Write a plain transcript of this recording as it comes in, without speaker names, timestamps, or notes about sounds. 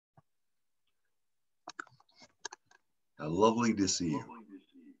Lovely to see you.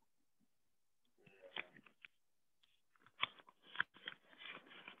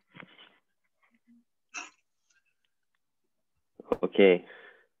 Okay.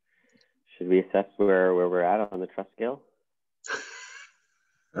 Should we assess where we're at on the trust scale?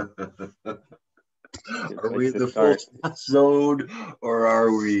 Are we in the full trust zone or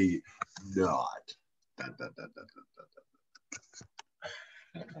are we not? Dun, dun, dun, dun,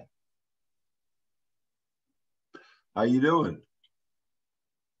 dun, dun. How you doing?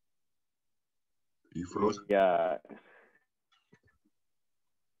 Are you frozen? Yeah.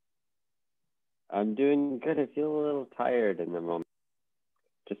 I'm doing good. I feel a little tired in the moment.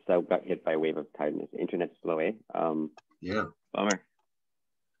 Just got hit by a wave of tiredness. Internet's slow, eh? Yeah. Bummer.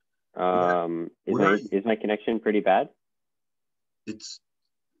 Where is my connection pretty bad? It's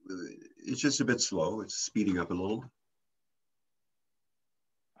just a bit slow. It's speeding up a little.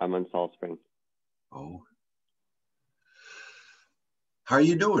 I'm on Salt Spring. Oh. How are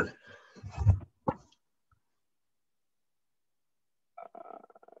you doing?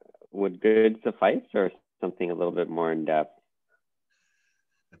 Would good suffice or something a little bit more in depth?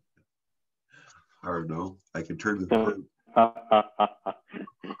 I don't know. I can turn the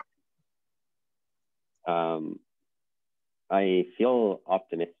I feel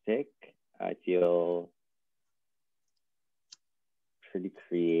optimistic. I feel pretty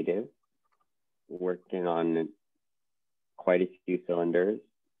creative, working on quite a few cylinders.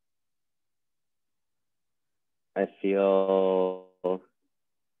 I feel a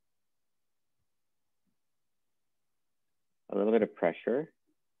little bit of pressure.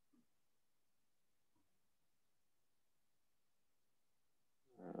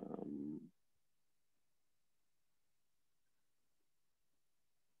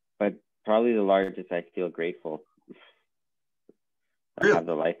 But probably the largest, I feel grateful. Really? I have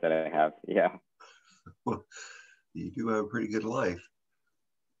the life that I have. Yeah. Well, you do have a pretty good life.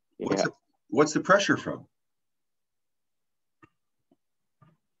 Yeah. What's the pressure from?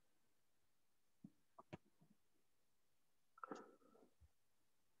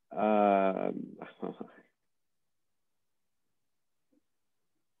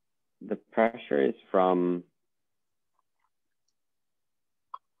 The pressure is from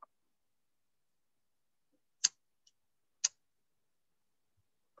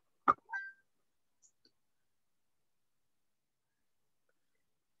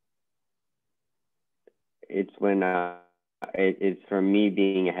it's when it's from me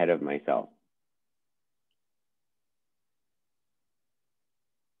being ahead of myself.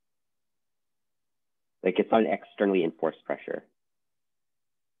 Like it's not externally enforced pressure.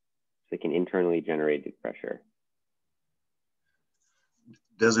 It's like an internally generated pressure.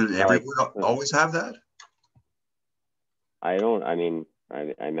 Doesn't everyone always have that? I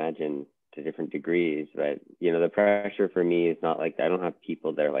imagine to different degrees, but you know, the pressure for me is not like I don't have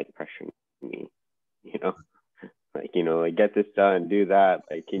people that are like pressuring me, you know, like, you know, like get this done, do that.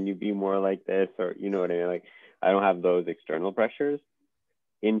 Like, can you be more like this? Or, you know what I mean? Like, I don't have those external pressures.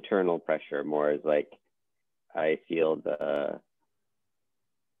 Internal pressure more is like, I feel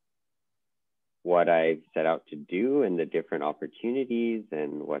what I've set out to do and the different opportunities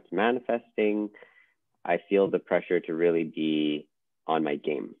and what's manifesting. I feel the pressure to really be on my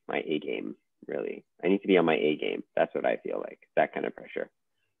game, my A game, really. I need to be on my A game. That's what I feel like, that kind of pressure.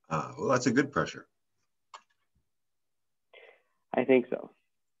 Well, that's a good pressure. I think so.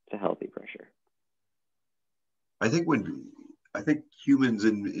 It's a healthy pressure. I think humans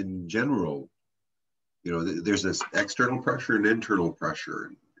in general, you know, there's this external pressure and internal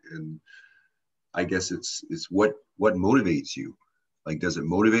pressure, and I guess it's what motivates you. Like, does it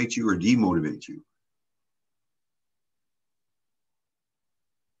motivate you or demotivate you?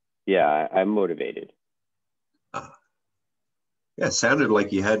 Yeah, I'm motivated. Yeah, it sounded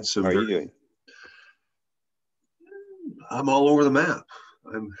like you had some. How are you doing? I'm all over the map.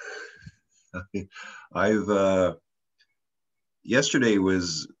 Yesterday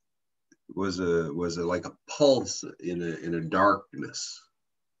was like a pulse in a darkness.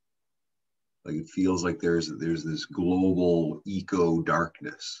 Like it feels like there's this global eco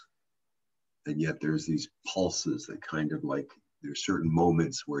darkness, and yet there's these pulses that kind of like there's certain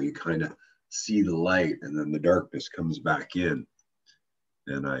moments where you kind of see the light, and then the darkness comes back in.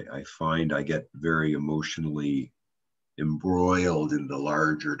 And I find I get very emotionally embroiled in the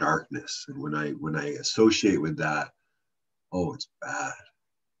larger darkness, and when I associate with that, oh, it's bad.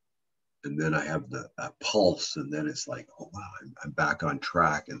 And then I have the pulse, and then it's like, oh wow, I'm back on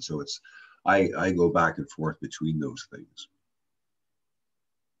track. And so I go back and forth between those things.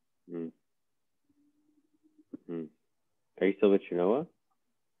 Mm-hmm. Are you still with Chinoa?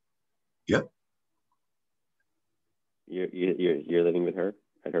 Yep. You're living with her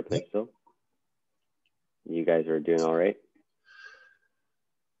at her place Yep. still? You guys are doing all right?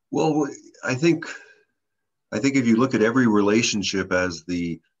 Well, I think if you look at every relationship as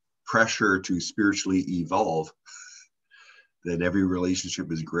the pressure to spiritually evolve, then every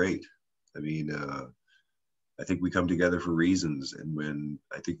relationship is great. I mean, I think we come together for reasons, and when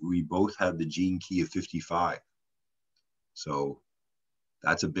I think we both had the gene key of 55, so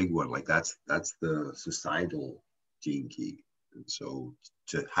that's a big one. Like that's the societal gene key, and so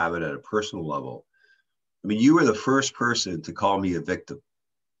to have it at a personal level. I mean, you were the first person to call me a victim.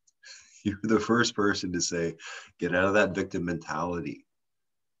 You were the first person to say, get out of that victim mentality.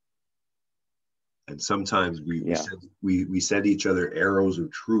 And sometimes we send each other arrows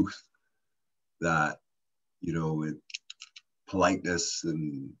of truth that, you know, with politeness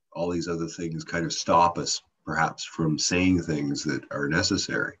and all these other things kind of stop us perhaps from saying things that are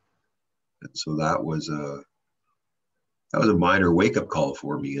necessary. And so that was a minor wake up call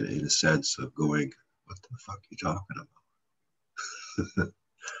for me in a sense of going, what the fuck are you talking about?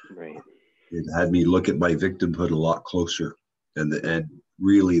 Right. It had me look at my victimhood a lot closer, and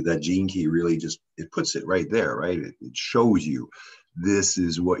really that gene key really just it puts it right there, right? It shows you this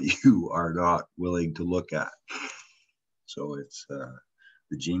is what you are not willing to look at. So it's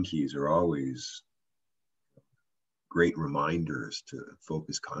the gene keys are always great reminders to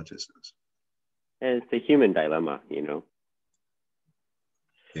focus consciousness. And it's a human dilemma, you know.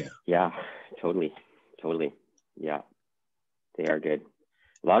 Yeah. Yeah, totally. Yeah, they are good.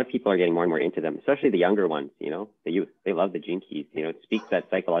 A lot of people are getting more and more into them, especially the younger ones, you know, the youth. They love the gene keys, you know, it speaks that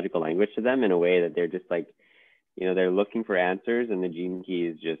psychological language to them in a way that they're just like, you know, they're looking for answers, and the gene key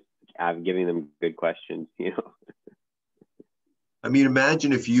is just giving them good questions, you know. I mean,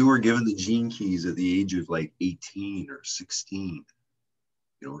 imagine if you were given the gene keys at the age of like 18 or 16,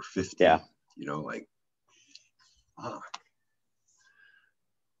 you know, or 15, Yeah. you know, like,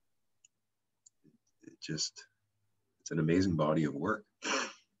 it's an amazing body of work.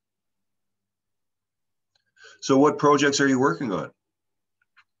 So what projects are you working on?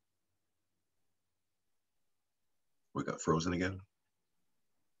 We got frozen again.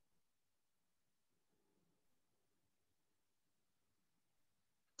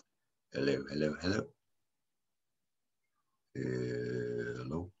 Hello.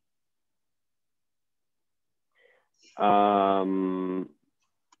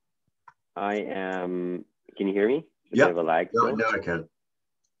 I am, can you hear me? A Yeah. bit of a lag still? Now I can.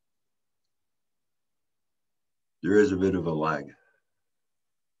 There is a bit of a lag.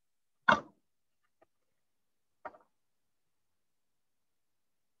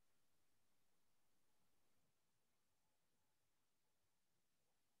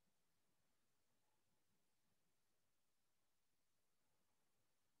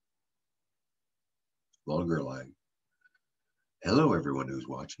 Longer lag. Hello, everyone who's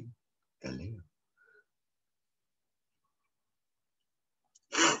watching. Hello.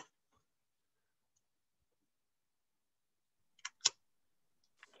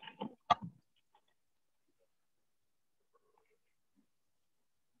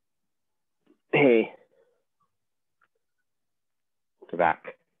 Hey. We're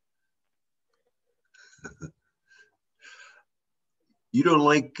back. You don't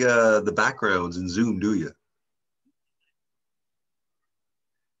like the backgrounds in Zoom, do you?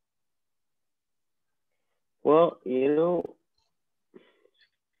 Well, you know,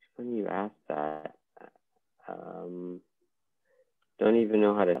 when you ask that, don't even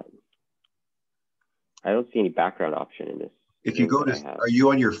know how to. I don't see any background option in this. If you go to, are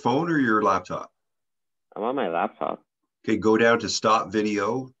you on your phone or your laptop? I'm on my laptop. Okay, go down to stop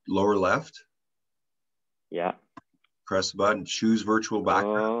video, lower left. Yeah. Press the button, choose virtual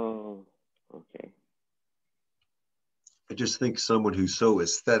background. Oh, okay. I just think someone who's so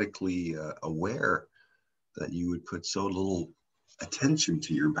aesthetically aware that you would put so little attention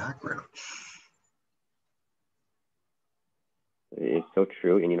to your background. It's so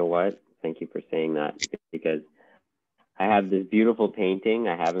true. And you know what? Thank you for saying that, because I have this beautiful painting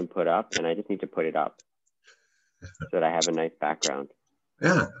I haven't put up, and I just need to put it up so that I have a nice background.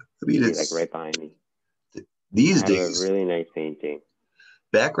 Yeah, I mean, it's like right behind me. These I days, have a really nice painting.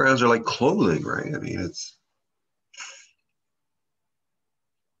 Backgrounds are like clothing, right? I mean, it's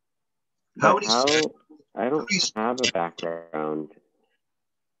I don't have a background.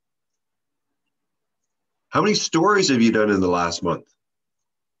 How many stories have you done in the last month?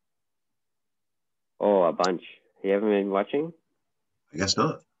 Oh, a bunch. You haven't been watching? I guess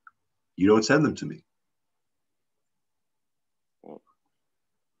not. You don't send them to me.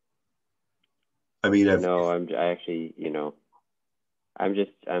 I mean, I'm lying.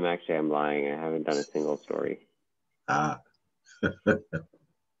 I haven't done a single story. Ah, 'cause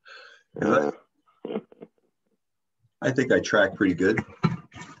Uh, I think I track pretty good.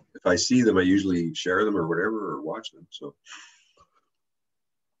 If I see them, I usually share them or whatever or watch them. So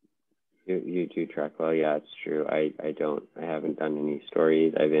you do track well. Yeah, it's true. I don't. I haven't done any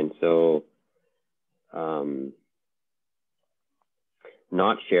stories. I've been so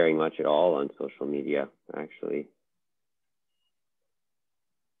not sharing much at all on social media, actually.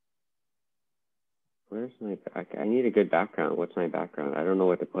 Where's my back? I need a good background. What's my background? I don't know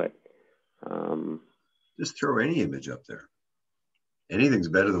what to put. just throw any image up there. Anything's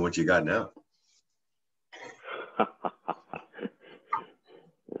better than what you got now.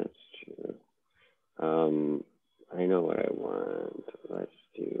 That's true. I know what I want. Let's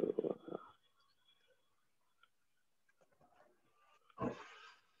do.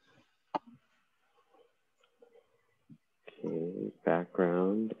 Okay,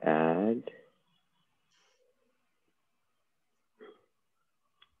 background, add.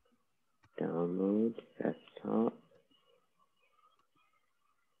 Download, desktop.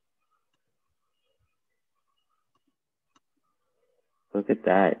 Look at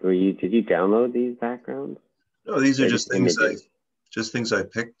that. Did you download these backgrounds? No, these are They're just just things images. I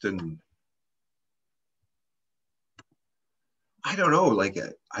picked, and I don't know. Like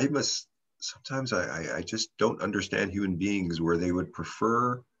I must sometimes I just don't understand human beings where they would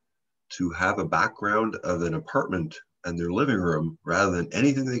prefer to have a background of an apartment and their living room rather than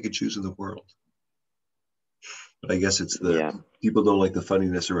anything they could choose in the world. But I guess it's the Yeah. people don't like the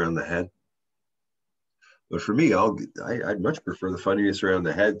funniness around the head. But for me, I'd much prefer the funniness around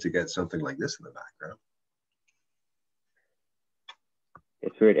the head to get something like this in the background.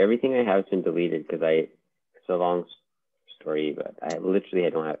 It's weird. Everything I have has been deleted because it's a long story, but I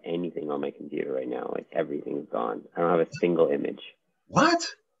don't have anything on my computer right now. Like everything's gone. I don't have a single image. What?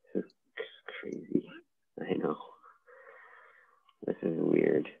 This is crazy. I know. This is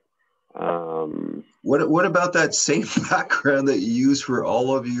weird. What about that same background that you use for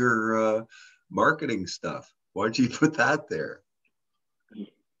all of your marketing stuff? Why don't you put that there?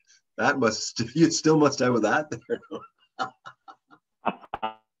 That must you still must have that there.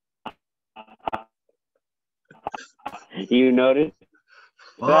 You notice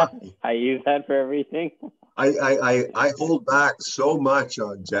that? Fuck. I use that for everything. I hold back so much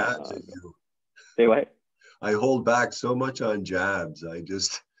on jabs at you. Say what? I hold back so much on jabs.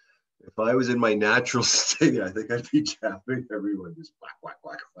 If I was in my natural state, I think I'd be jabbing everyone, just whack, whack,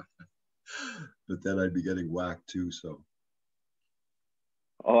 whack, whack. But then I'd be getting whacked too. So.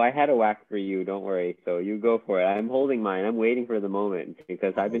 Oh, I had a whack for you. Don't worry. So you go for it. I'm holding mine. I'm waiting for the moment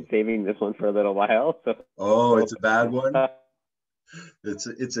because I've been saving this one for a little while. Oh, it's a bad one.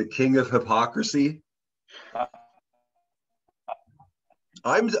 It's a king of hypocrisy.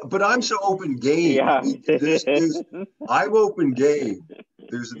 I'm so open game. Yeah. I'm open game.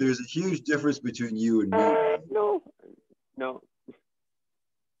 There's a huge difference between you and me. No.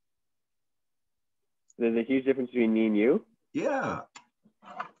 There's a huge difference between me and you. Yeah.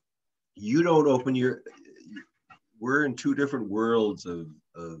 You don't open your. We're in two different worlds of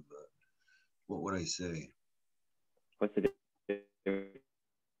what would I say? What's the difference?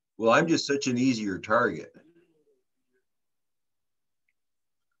 Well, I'm just such an easier target.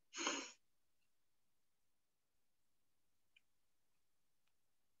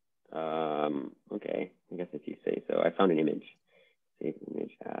 Okay. I guess if you say so. I found an image. Save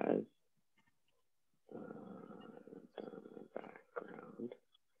image as background.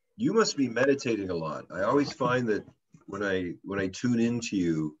 You must be meditating a lot. I always find that when I tune into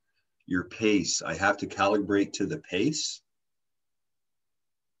you, your pace, I have to calibrate to the pace,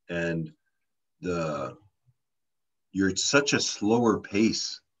 and you're such a slower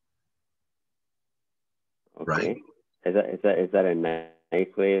pace, right? Okay. Is that a nice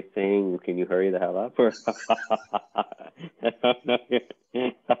way of saying can you hurry the hell up? Or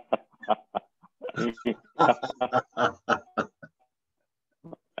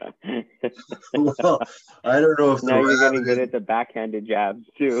Well, I don't know if the now you're getting rabbit good is. at the backhanded jabs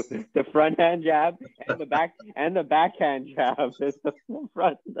too. The front hand jab and the backhand jab. It's the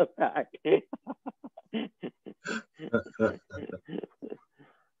front and the back.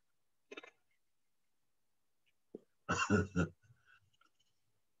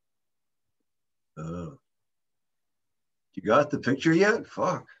 You got the picture yet?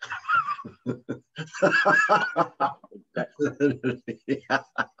 Fuck.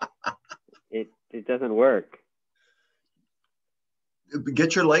 It doesn't work.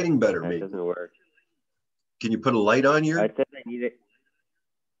 Get your lighting better, That maybe. doesn't work. Can you put a light on your? It says I need it.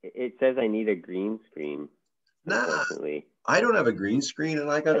 It says I need a green screen. Nah, Unfortunately, I don't have a green screen and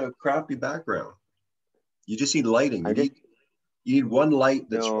I got a crappy background. You just need lighting. I just You need one light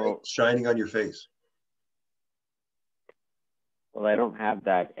that's no. shining on your face. Well, I don't have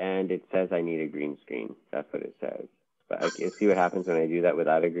that, and it says I need a green screen. That's what it says. But I can see what happens when I do that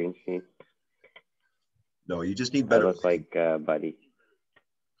without a green screen. No, you just need I better look lighting. like Buddy.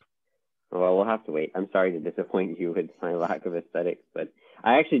 Well, we'll have to wait. I'm sorry to disappoint you with my lack of aesthetics, but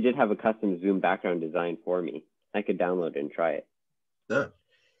I actually did have a custom Zoom background design for me. I could download it and try it. Yeah.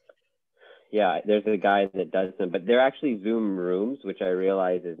 Yeah, there's a guy that does them, but they're actually Zoom rooms, which I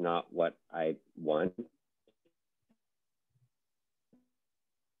realize is not what I want.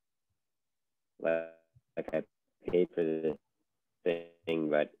 Like I paid for this thing,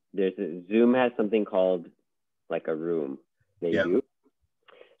 but Zoom has something called like a room they do.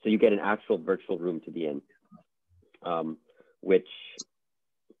 So you get an actual virtual room to be in, which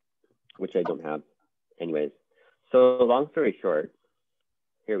I don't have anyways. So long story short,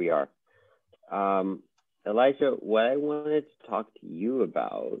 here we are. Elijah, what I wanted to talk to you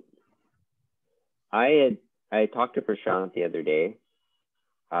about, I talked to Prashant the other day.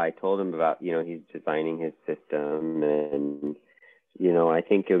 I told him about, he's designing his system, and, I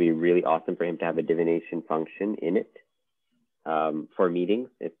think it would be really awesome for him to have a divination function in it for meetings.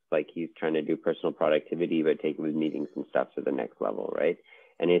 It's like he's trying to do personal productivity, but take it with meetings and stuff to the next level, right?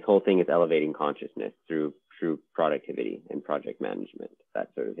 And his whole thing is elevating consciousness through productivity and project management.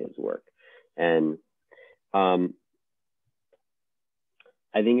 That's sort of his work. And I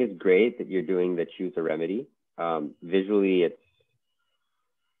think it's great that you're doing the Choose a Remedy. Visually,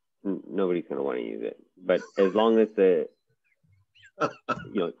 nobody's going to want to use it, but as long as the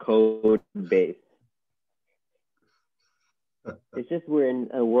code base, it's just we're in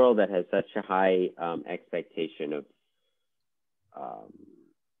a world that has such a high expectation of.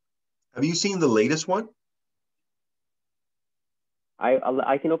 Have you seen the latest one?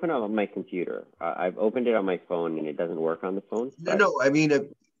 I can open it on my computer. I've opened it on my phone and it doesn't work on the phone. No. I mean,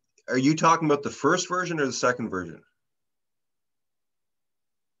 are you talking about the first version or the second version?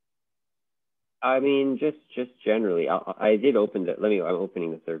 I mean, just generally. I did open it. I'm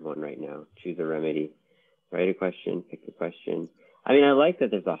opening the third one right now. Choose a remedy. Write a question. Pick a question. I mean, I like that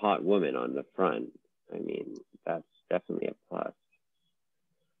there's a hot woman on the front. I mean, that's definitely a plus.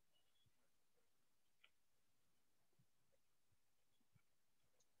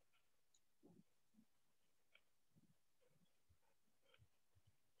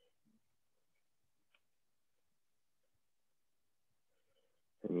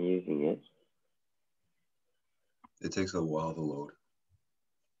 I'm using it. It takes a while to load.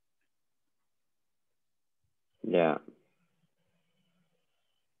 Yeah.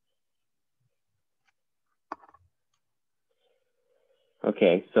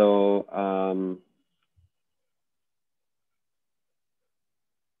 Okay, so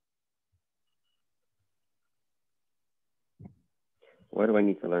what do I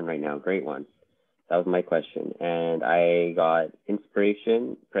need to learn right now? Great one. That was my question. And I got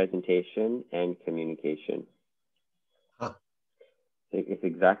inspiration, presentation, and communication. Huh. It's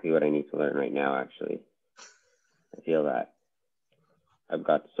exactly what I need to learn right now, actually. I feel that. I've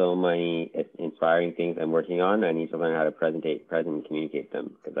got so many inspiring things I'm working on. I need to learn how to present and communicate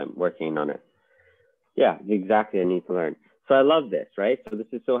them because I'm working on it. Yeah, exactly. I need to learn. So I love this, right? So this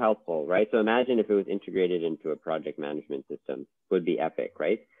is so helpful, right? So imagine if it was integrated into a project management system, it would be epic,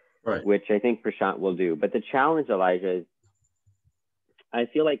 right? Right. Which I think Prashant will do. But the challenge, Elijah, is I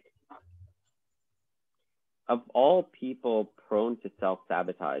feel like of all people prone to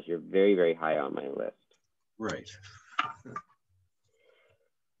self-sabotage, you're very, very high on my list. Right.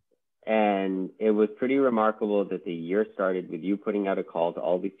 And it was pretty remarkable that the year started with you putting out a call to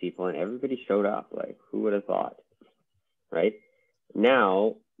all these people and everybody showed up. Like, who would have thought, right?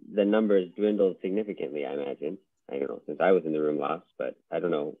 Now, the numbers dwindled significantly, I imagine. I don't know, since I was in the room last, but I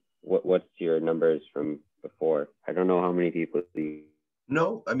don't know. What's your numbers from before? I don't know how many people you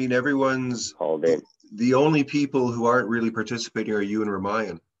No, I mean, everyone's called in. The only people who aren't really participating are you and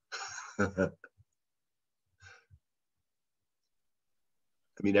Ramayan. I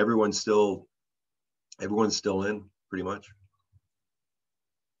mean, everyone's still in pretty much.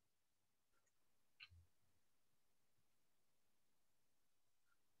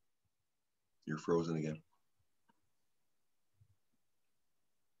 You're frozen again.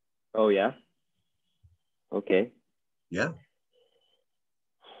 Oh, yeah? Okay. Yeah.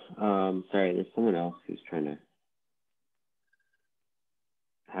 Sorry, there's someone else who's trying to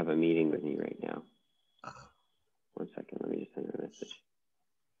have a meeting with me right now. 1 second, let me just send a message.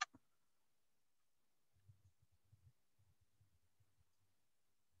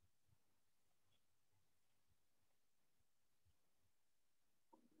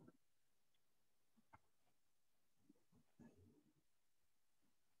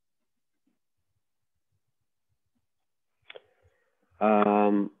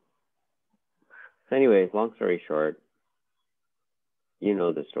 So anyways, long story short, you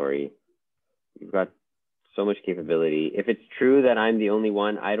know the story. You've got so much capability. If it's true that I'm the only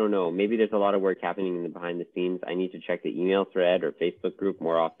one, I don't know. Maybe there's a lot of work happening in the behind the scenes. I need to check the email thread or Facebook group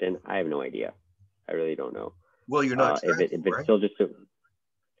more often. I have no idea. I really don't know. Well, you're not tracking, if it's right? still just,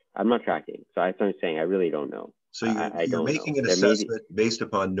 I'm not tracking. So that's what I'm saying. I really don't know. So I you're don't making know. an assessment based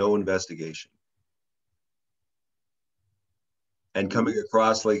upon no investigation and coming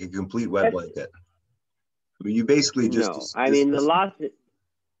across like a complete wet blanket. I mean, you basically just no. I mean, the last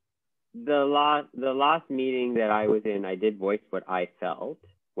meeting that I was in, I did voice what I felt,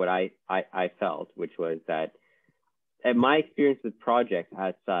 which was that at my experience with projects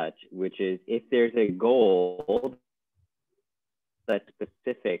as such, which is if there's a goal that's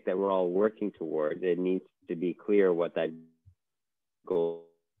specific that we're all working towards, it needs to be clear what that goal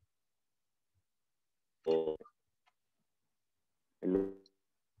is.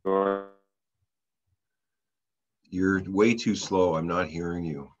 You're way too slow. I'm not hearing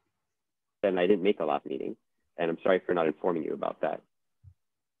you. And I didn't make the last meeting, and I'm sorry for not informing you about that.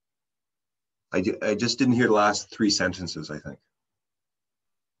 I just didn't hear the last 3 sentences, I think.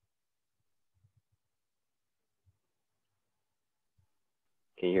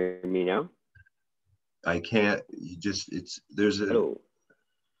 Can you hear me now? I can't. Hello.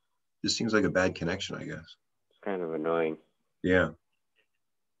 This seems like a bad connection, I guess. It's kind of annoying. Yeah.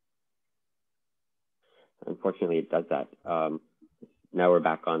 Unfortunately, it does that. Now we're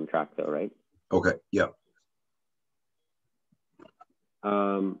back on track, though, right? Okay. Yeah.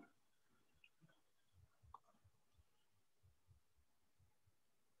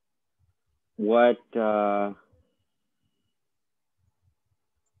 What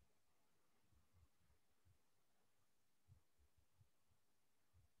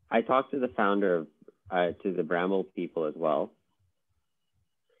I talked to the founder of to the Bramble people as well,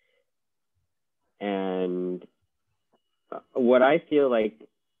 and what I feel like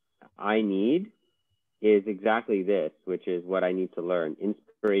I need is exactly this, which is what I need to learn: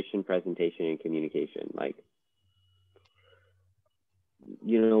 inspiration, presentation, and communication. Like,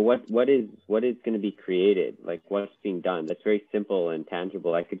 you know, what is going to be created, like what's being done. That's very simple and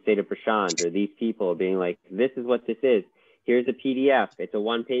tangible. I could say to Prashant or these people, being like, this is what this is. Here's a PDF. It's a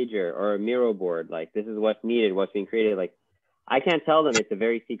 1-pager or a Miro board. Like, this is what's needed, what's being created. Like, I can't tell them it's a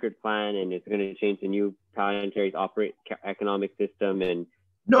very secret plan and it's going to change the new planetary's economic system, and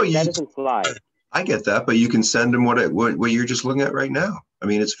No, that doesn't fly. I get that, but you can send them what you're just looking at right now. I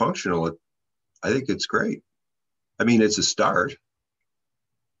mean, it's functional. I think it's great. I mean, it's a start.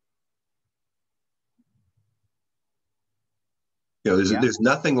 You know, there's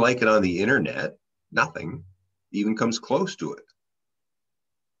nothing like it on the internet. Nothing even comes close to it.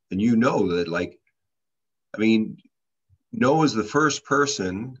 And you know that, like, I mean, Noah's the first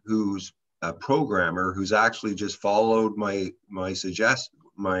person who's a programmer who's actually just followed my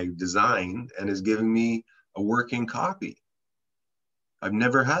design and is giving me a working copy. I've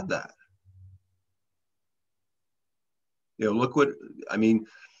never had that. You know, look what I mean.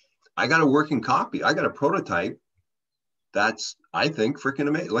 I got a working copy. I got a prototype. That's, I think, freaking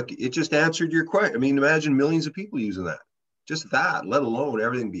amazing. Like, it just answered your question. I mean, imagine millions of people using that. Just that, let alone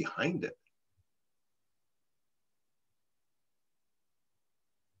everything behind it.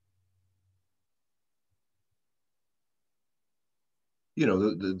 You know,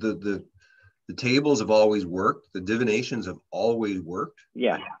 the tables have always worked. The divinations have always worked.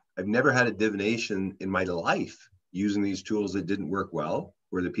 Yeah. I've never had a divination in my life using these tools that didn't work well,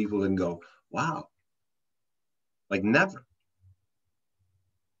 where the people didn't go, wow. Like, never.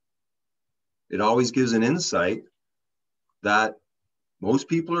 It always gives an insight that most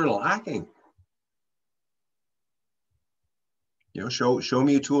people are lacking. You know, show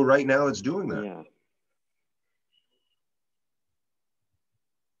me a tool right now that's doing that. Yeah.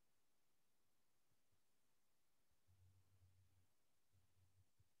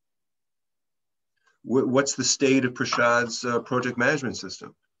 What's the state of Prashad's project management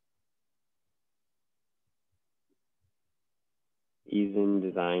system? He's in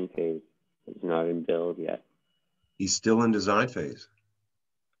design phase. He's not in build yet. He's still in design phase.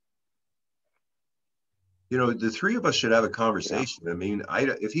 You know, the 3 of us should have a conversation. Yeah. I mean,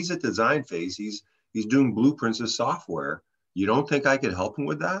 if he's at design phase, he's doing blueprints of software. You don't think I could help him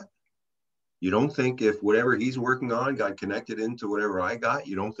with that? You don't think if whatever he's working on got connected into whatever I got,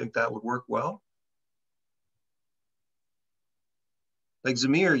 you don't think that would work well? Like,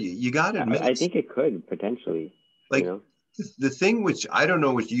 Zamir, you got to admit. I think it could potentially. Like, you know? The thing which I don't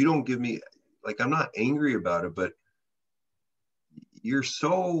know, which you don't give me, like, I'm not angry about it, but you're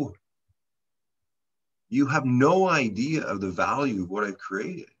so You have no idea of the value of what I've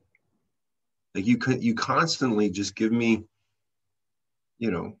created. Like you constantly just give me, you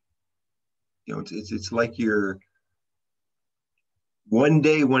know, it's like you're, one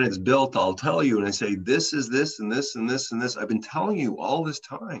day when it's built, I'll tell you, and I say, this is this and this and this and this. I've been telling you all this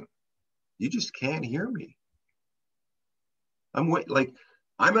time. You just can't hear me. I'm at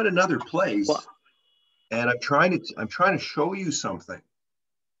another place, Well, and I'm trying to show you something.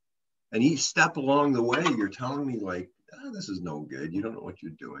 And each step along the way, you're telling me like, oh, this is no good. You don't know what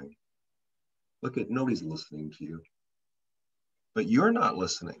you're doing. Nobody's listening to you. But you're not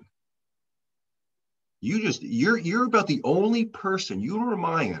listening. You're about the only person, you and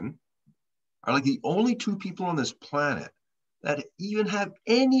Ramayan are like the only two people on this planet that even have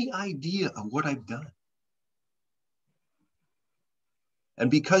any idea of what I've done. And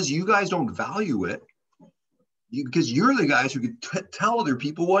because you guys don't value it, because you're the guys who could tell other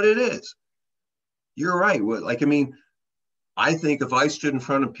people what it is. You're right. I think if I stood in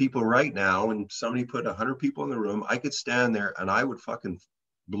front of people right now and somebody put 100 people in the room, I could stand there and I would fucking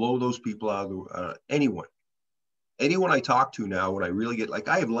blow those people out of anyone I talk to now, when I really get, like,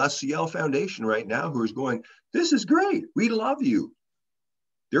 I have Les CL Foundation right now who is going, this is great. We love you.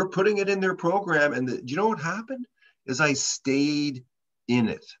 They're putting it in their program. And do you know what happened? Is I stayed in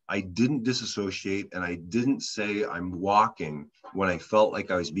it. I didn't disassociate, and I didn't say I'm walking when I felt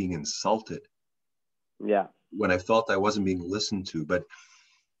like I was being insulted. Yeah. When I felt I wasn't being listened to. But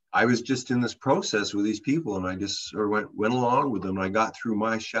I was just in this process with these people, and I just sort of went along with them. And I got through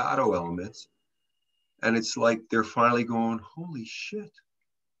my shadow elements. And it's like they're finally going, holy shit.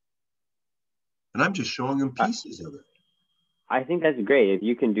 And I'm just showing them pieces of it. I think that's great. If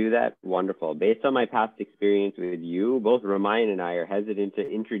you can do that, wonderful. Based on my past experience with you, both Ramayan and I are hesitant to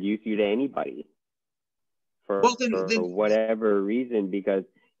introduce you to anybody for whatever reason, because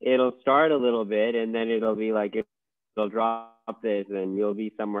it'll start a little bit and then it'll be like, it'll drop this and you'll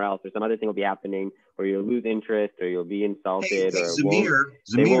be somewhere else, or some other thing will be happening, or you'll lose interest, or you'll be insulted, or Zamir,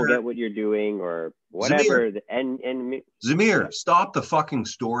 they won't get what you're doing, or whatever. Zamir, stop the fucking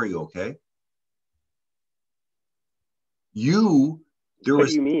story, okay? What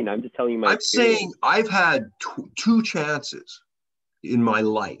do you mean? I'm just telling you my experience. Saying I've had two chances in my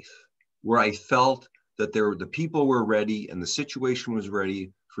life where I felt that the people were ready and the situation was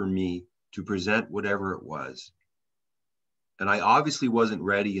ready for me to present whatever it was. And I obviously wasn't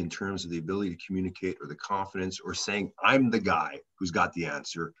ready in terms of the ability to communicate, or the confidence, or saying I'm the guy who's got the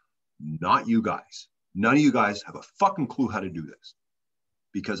answer, not you guys. None of you guys have a fucking clue how to do this,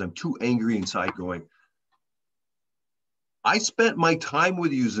 because I'm too angry inside going, I spent my time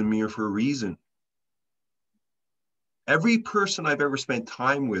with you, Zamir, for a reason. Every person I've ever spent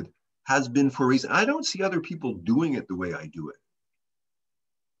time with has been for a reason. I don't see other people doing it the way I do it.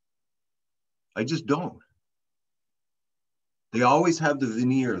 I just don't. They always have the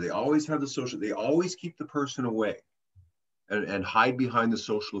veneer. They always have the social. They always keep the person away and hide behind the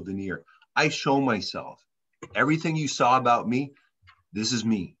social veneer. I show myself. Everything you saw about me, this is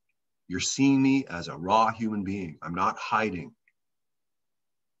me. You're seeing me as a raw human being. I'm not hiding.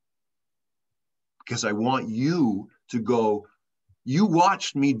 Because I want you to go, you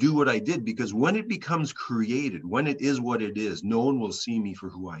watched me do what I did, because when it becomes created, when it is what it is, no one will see me for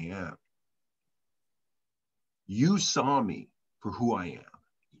who I am. You saw me for who I am.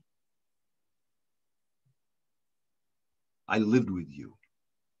 I lived with you.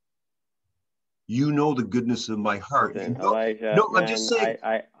 You know the goodness of my heart. Elijah, no, I'm just saying,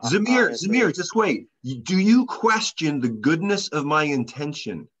 Zamir, just wait. Do you question the goodness of my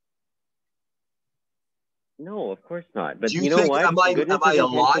intention? No, of course not. But you know what? Am I a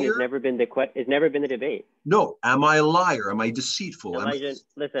liar? Has never been the debate. No, am I a liar? Am I deceitful? Elijah,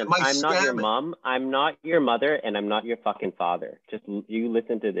 listen, I'm not your mom. I'm not your mother, and I'm not your fucking father. Just you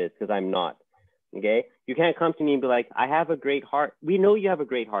listen to this, because I'm not. Okay? You can't come to me and be like, I have a great heart. We know you have a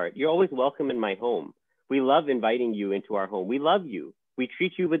great heart. You're always welcome in my home. We love inviting you into our home. We love you. We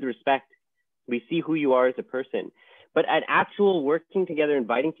treat you with respect. We see who you are as a person. But at actual working together,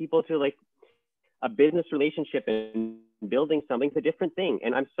 inviting people to like a business relationship and building something's a different thing.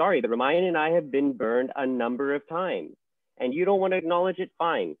 And I'm sorry, but Ramayan and I have been burned a number of times. And you don't want to acknowledge it,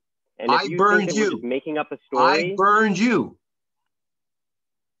 fine. And if you think that we're just making up a story. I burned you.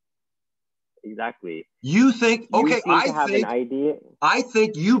 Exactly. You think, okay, I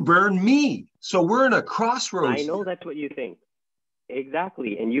think you burned me. So we're in a crossroads. I know that's what you think.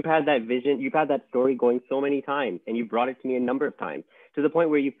 Exactly. And you've had that vision, you've had that story going so many times, and you brought it to me a number of times, to the point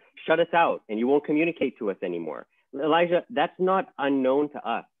where you've shut us out and you won't communicate to us anymore. Elijah, that's not unknown to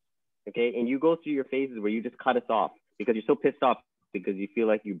us. Okay. And you go through your phases where you just cut us off because you're so pissed off because you feel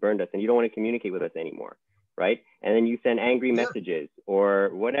like you burned us and you don't want to communicate with us anymore, right? And then you send angry messages or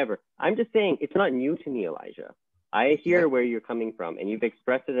whatever. I'm just saying, it's not new to me, Elijah. I hear where you're coming from, and you've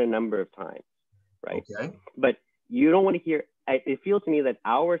expressed it a number of times, right? Okay. But you don't want to hear, it feels to me that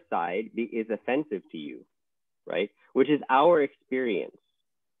our side is offensive to you, right? Which is our experience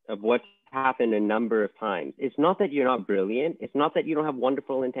of what's happened a number of times. It's not that you're not brilliant. It's not that you don't have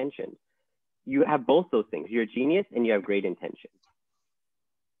wonderful intentions. You have both those things. You're a genius and you have great intentions.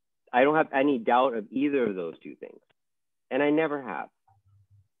 I don't have any doubt of either of those two things. And I never have.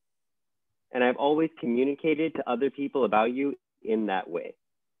 And I've always communicated to other people about you in that way.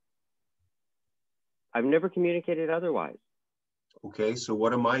 I've never communicated otherwise. Okay, so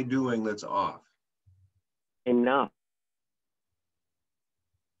what am I doing that's off? Enough.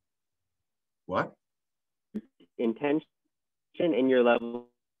 What? Intention in your level.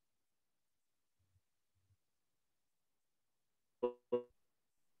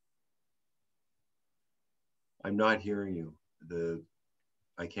 I'm not hearing you.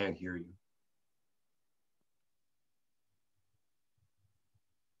 I can't hear you.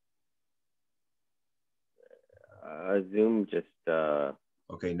 Zoom just.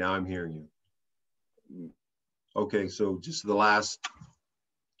 Okay, now I'm hearing you. Okay, so just the last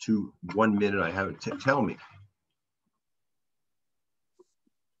 1 minute I have. Tell me.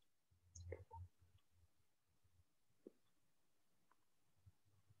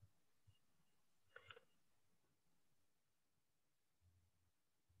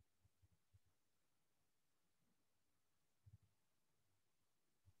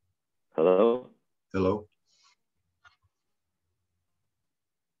 Hello? Hello?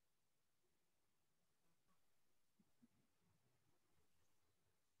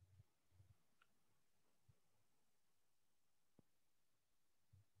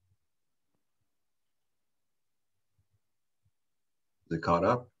 Is it caught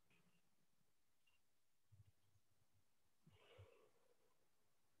up?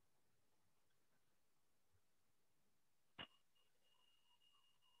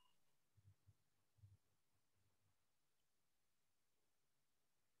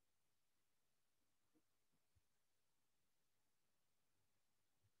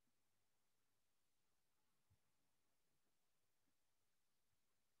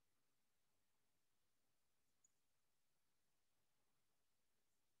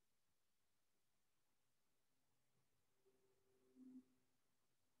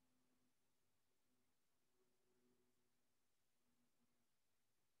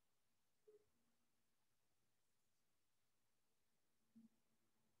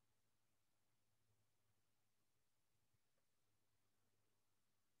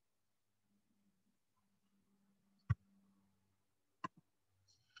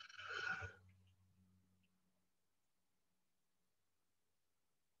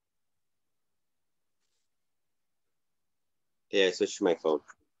 Yeah, I switched to my phone.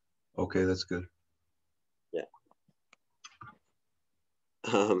 Okay, that's good. Yeah.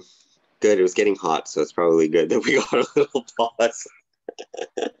 Good. It was getting hot, so it's probably good that we got a little pause.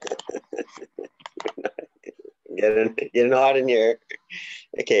 Getting hot in here.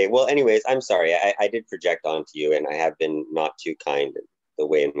 Okay. Well, anyways, I'm sorry. I did project onto you, and I have been not too kind in the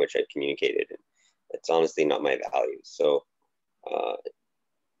way in which I've communicated. It's honestly not my values. So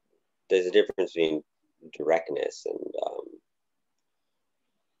there's a difference between directness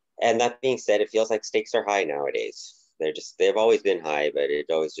and that being said, it feels like stakes are high nowadays. They've always been high, but it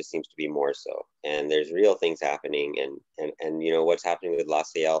always just seems to be more so. And there's real things happening, and you know what's happening with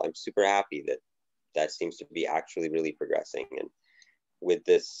LaSalle. I'm super happy that seems to be actually really progressing. And with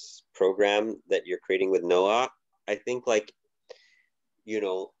this program that you're creating with Noah, I think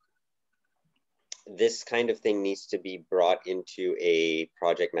this kind of thing needs to be brought into a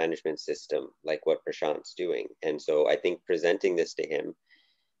project management system, like what Prashant's doing. And so I think presenting this to him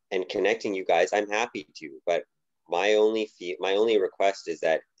and connecting you guys, I'm happy to, but my only request is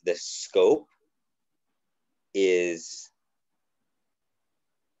that the scope is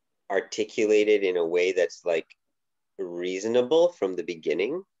articulated in a way that's reasonable from the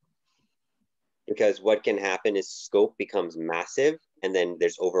beginning, because what can happen is scope becomes massive and then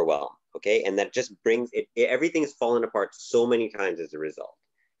there's overwhelm. Okay. And that just brings everything's fallen apart so many times as a result.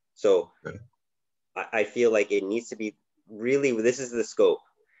 So okay. I feel like it needs to be really, this is the scope.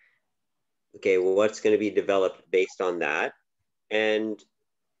 Okay, well, what's going to be developed based on that? And,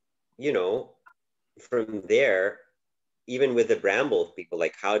 from there, even with the Bramble people,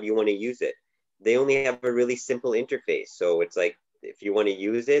 how do you want to use it? They only have a really simple interface. So it's if you want to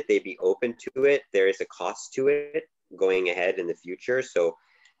use it, they'd be open to it. There is a cost to it going ahead in the future. So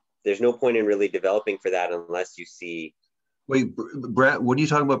there's no point in really developing for that unless you see Wait, Brad, what are you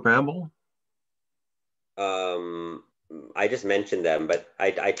talking about, Bramble? Um, I just mentioned them, but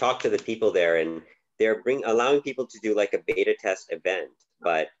I talked to the people there, and they're allowing people to do like a beta test event,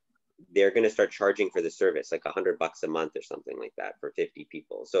 but they're going to start charging for the service, like $100 a month or something like that for 50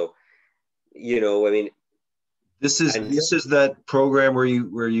 people. So, I mean, This is that program where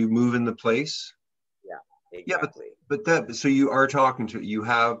you move in the place. Yeah, Yeah, exactly. but that so you are talking to you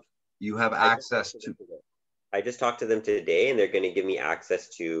have access to. I just talked to them today, and they're going to give me access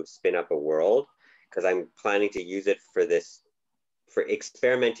to spin up a world, because I'm planning to use it for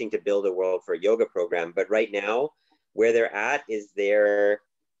experimenting to build a world for a yoga program. But right now, where they're at is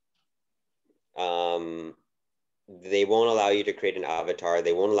um, they won't allow you to create an avatar.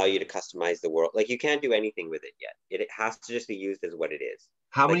 They won't allow you to customize the world. Like, you can't do anything with it yet. It has to just be used as what it is.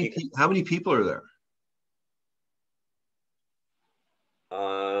 How many people are there?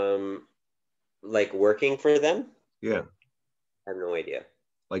 Like working for them? Yeah. I have no idea.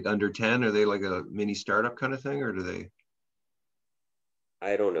 Like under 10? Are they like a mini startup kind of thing, or do they?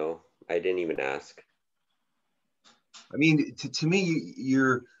 I don't know. I didn't even ask. I mean, to me,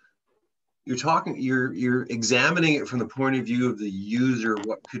 you're talking, you're examining it from the point of view of the user,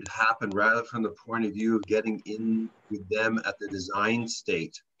 what could happen, rather from the point of view of getting in with them at the design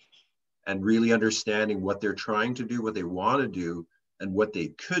state and really understanding what they're trying to do, what they want to do, and what they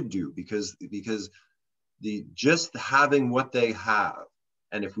could do. Because the just having what they have,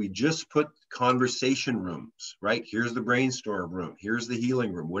 and if we just put conversation rooms, right? Here's the brainstorm room, here's the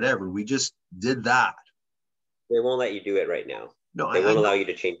healing room, whatever. We just did that. They won't let you do it right now. No, They won't allow you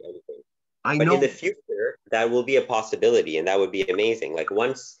to change anything. But in the future, that will be a possibility, and that would be amazing. Like,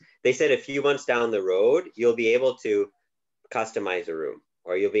 once they said a few months down the road, you'll be able to customize a room,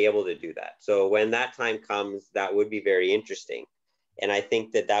 or you'll be able to do that. So when that time comes, that would be very interesting. And I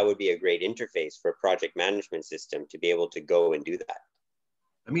think that would be a great interface for a project management system to be able to go and do that.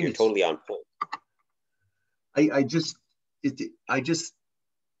 I mean, you're totally on point. I just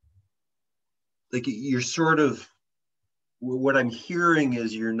like, you're sort of, what I'm hearing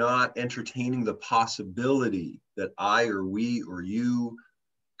is you're not entertaining the possibility that I or we or you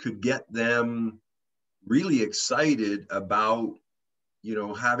could get them really excited about,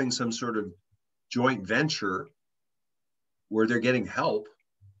 having some sort of joint venture where they're getting help,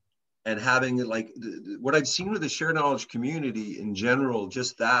 and having like what I've seen with the shared knowledge community in general,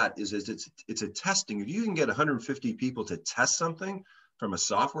 just that is it's a testing. If you can get 150 people to test something from a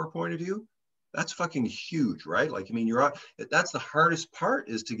software point of view, that's fucking huge, right? Like, I mean, that's the hardest part,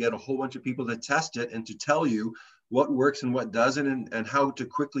 is to get a whole bunch of people to test it and to tell you what works and what doesn't, and how to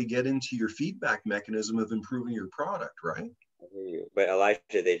quickly get into your feedback mechanism of improving your product, right? But Elijah,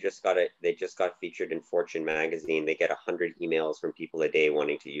 they just got featured in Fortune magazine. They get 100 emails from people a day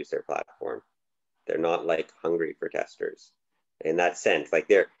wanting to use their platform. They're not like hungry for testers in that sense. Like,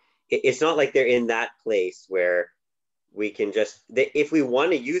 it's not like they're in that place where we can if we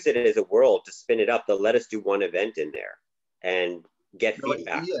want to use it as a world to spin it up, they'll let us do one event in there and get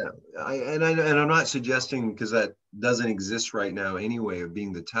feedback. Yeah, I'm not suggesting, because that doesn't exist right now anyway, of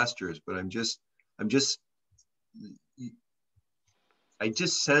being the testers, but I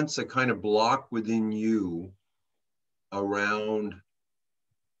just sense a kind of block within you around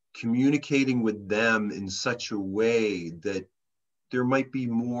communicating with them in such a way that there might be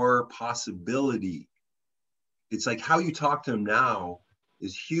more possibility. It's like how you talk to them now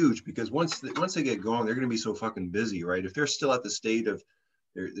is huge, because once they get going, they're going to be so fucking busy, right? If they're still at the state of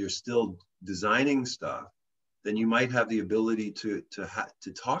they're still designing stuff, then you might have the ability to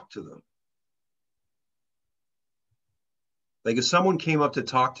talk to them. Like, if someone came up to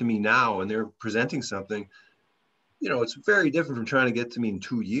talk to me now and they're presenting something, it's very different from trying to get to me in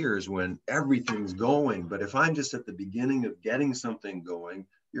 2 years when everything's going. But if I'm just at the beginning of getting something going,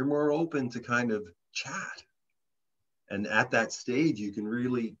 you're more open to kind of chat. And at that stage, you can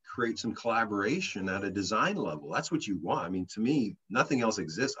really create some collaboration at a design level. That's what you want. I mean, to me, nothing else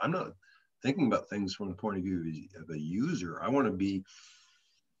exists. I'm not thinking about things from the point of view of a user. I want to be,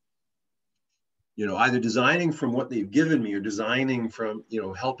 either designing from what they've given me, or designing from,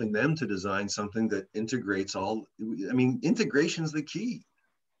 helping them to design something that integrates all. I mean, integration is the key,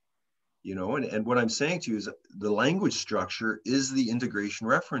 and what I'm saying to you is the language structure is the integration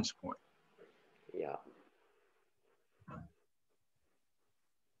reference point. Yeah.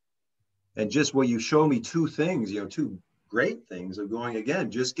 And just what you show me, two things, two great things of going, again,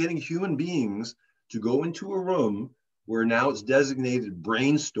 just getting human beings to go into a room where now it's designated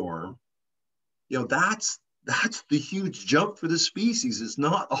brainstorm. That's the huge jump for the species. It's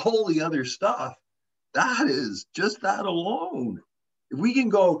not all the other stuff. That is just that alone. If we can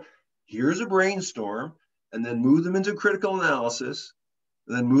go, here's a brainstorm, and then move them into critical analysis,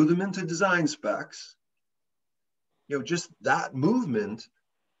 and then move them into design specs. You know, just that movement,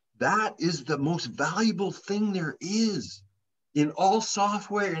 that is the most valuable thing there is in all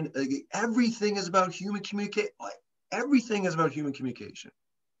software. And everything is about human communication. Everything is about human communication.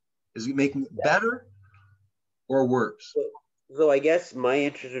 Is it making it better or worse? So I guess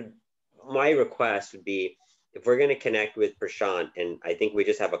my request would be, if we're going to connect with Prashant, and I think we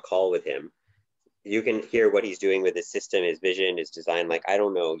just have a call with him, you can hear what he's doing with his system, his vision, his design. Like, I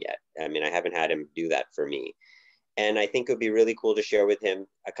don't know yet. I mean, I haven't had him do that for me. And I think it would be really cool to share with him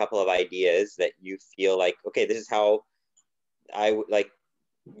a couple of ideas that you feel like, okay, this is how I would like,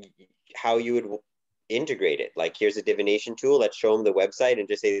 how you would integrate it. Like, here's a divination tool. Let's show him the website and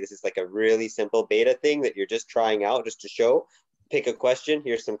just say, this is like a really simple beta thing that you're just trying out just to show. Pick a question.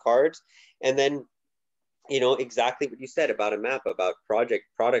 Here's some cards. And then, you know, exactly what you said about a map, about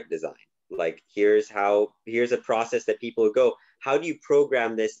product design. Like, here's a process that people would go, how do you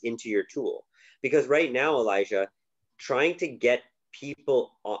program this into your tool? Because right now, Elijah, trying to get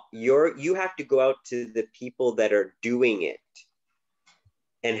people, you have to go out to the people that are doing it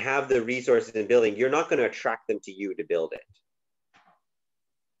and have the resources and building. You're not going to attract them to you to build it.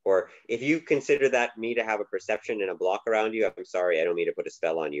 Or if you consider that me to have a perception and a block around you, I'm sorry, I don't mean to put a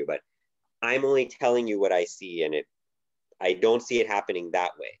spell on you, but I'm only telling you what I see, and I don't see it happening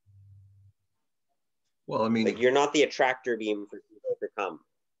that way. Well, I mean, like, you're not the attractor beam for people to come,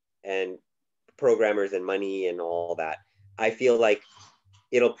 and programmers and money and all that. I feel like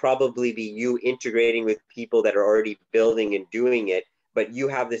it'll probably be you integrating with people that are already building and doing it, but you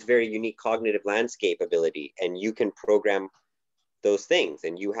have this very unique cognitive landscape ability, and you can program those things,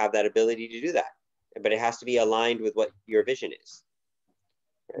 and you have that ability to do that. But it has to be aligned with what your vision is.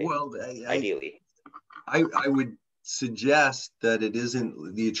 Right? Well, ideally, I would suggest that it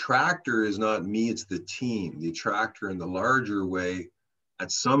isn't, the attractor is not me, it's the team. The attractor in the larger way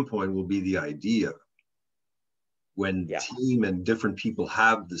at some point will be the idea. When team and different people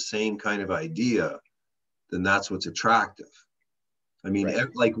have the same kind of idea, then that's what's attractive. I mean,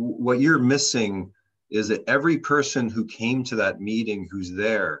 like, what you're missing is that every person who came to that meeting who's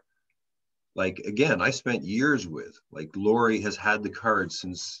there, like, again, I spent years with, like, Lori has had the cards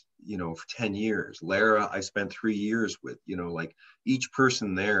since, you know, for 10 years. Lara, I spent 3 years with, you know, like, each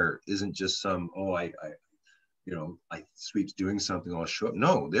person there isn't just some, oh, I you know, Sweet's doing something, I'll show up.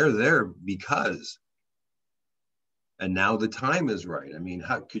 No, they're there because, and now the time is right. I mean,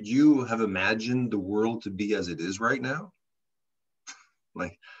 how could you have imagined the world to be as it is right now?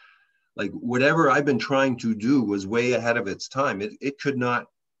 like whatever I've been trying to do was way ahead of its time. It could not,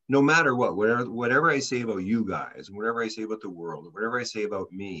 no matter what, whatever I say about you guys, whatever I say about the world, whatever I say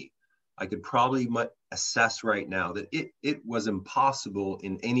about me, I could probably assess right now that it was impossible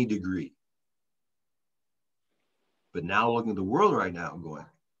in any degree. But now looking at the world right now, I'm going,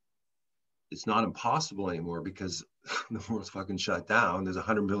 it's not impossible anymore because the world's fucking shut down. There's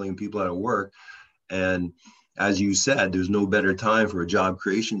 100 million people out of work. And as you said, there's no better time for a job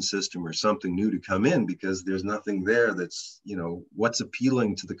creation system or something new to come in, because there's nothing there that's, you know, what's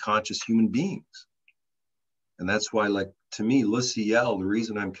appealing to the conscious human beings. And that's why, like, to me, LaCL, the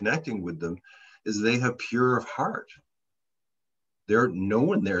reason I'm connecting with them is they have pure of heart. No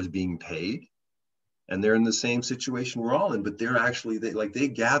one there is being paid. And they're in the same situation we're all in, but they're actually, they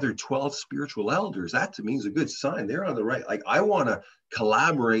gathered 12 spiritual elders. That to me is a good sign. They're on the right. Like, I want to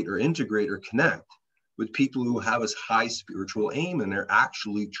collaborate or integrate or connect with people who have this high spiritual aim and they're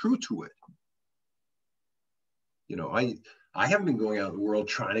actually true to it. You know, I haven't been going out in the world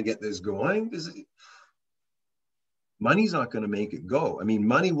trying to get this going. Money's not going to make it go. I mean,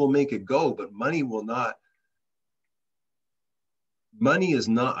 money will make it go, but money will not. Money is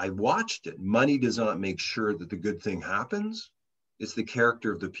not, I watched it. Money does not make sure that the good thing happens. It's the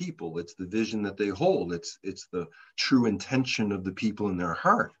character of the people. It's the vision that they hold. It's the true intention of the people in their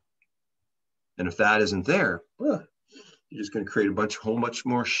heart. And if that isn't there, well, you're just going to create a whole much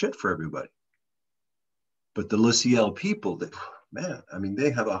more shit for everybody. But the LaCL people, man, I mean,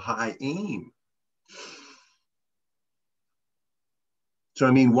 they have a high aim. So,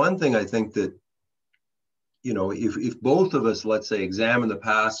 I mean, one thing I think that, you know, if both of us, let's say, examine the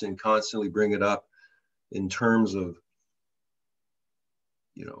past and constantly bring it up in terms of,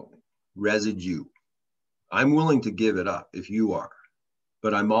 you know, residue, I'm willing to give it up if you are.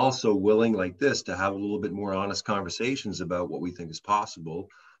 But I'm also willing, like this, to have a little bit more honest conversations about what we think is possible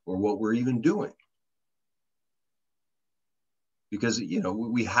or what we're even doing. Because, you know,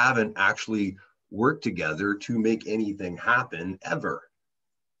 we haven't actually worked together to make anything happen ever.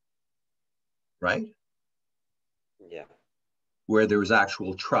 Right? Yeah. Where there was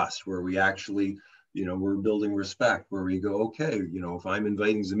actual trust, where we actually You know, we're building respect where we go, okay, you know, if I'm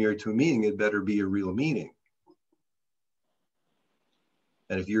inviting Zamir to a meeting, it better be a real meeting.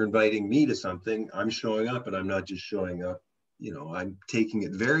 And if you're inviting me to something, I'm showing up, and I'm not just showing up, you know, I'm taking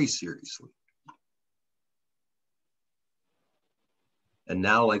it very seriously. And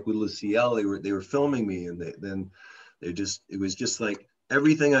now, like with Luciel, they were filming me, and it was just like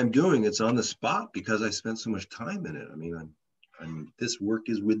everything I'm doing, it's on the spot because I spent so much time in it. I mean, this work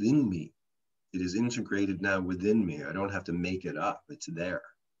is within me. It is integrated now within me. I don't have to make it up. It's there.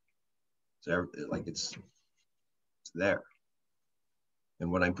 So like it's there. And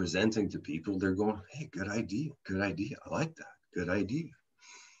when I'm presenting to people, they're going, hey, good idea. Good idea. I like that. Good idea.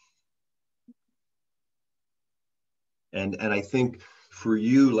 And I think for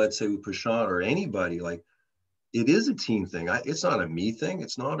you, let's say with Prashant or anybody, like it is a team thing. It's not a me thing.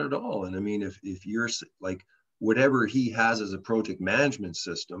 It's not at all. And I mean, if you're like, whatever he has as a project management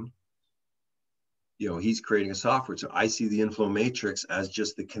system, you know, he's creating a software. So I see the inflow matrix as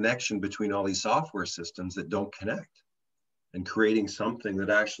just the connection between all these software systems that don't connect, and creating something that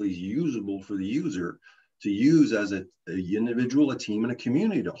actually is usable for the user to use as a individual, a team, and a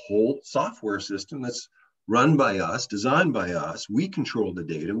community, to whole software system that's run by us, designed by us. We control the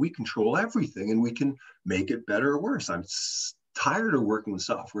data, we control everything, and we can make it better or worse. I'm tired of working with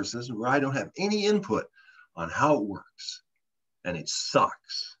software systems where I don't have any input on how it works, and it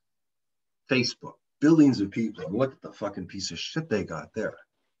sucks. Facebook, billions of people, and look at the fucking piece of shit they got there.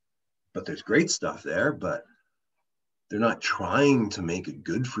 But there's great stuff there, but they're not trying to make it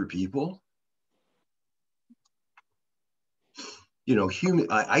good for people. You know,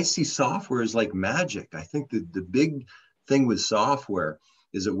 I see software as like magic. I think that the big thing with software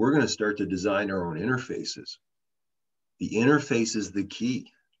is that we're going to start to design our own interfaces. The interface is the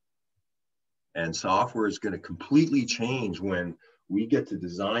key. And software is going to completely change when we get to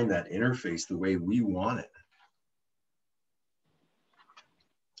design that interface the way we want it.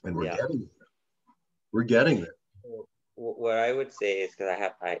 And we're getting it. We're getting it. What I would say is,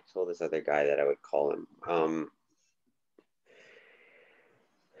 because I told this other guy that I would call him.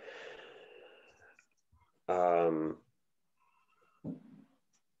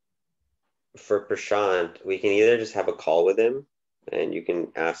 For Prashant, we can either just have a call with him, and you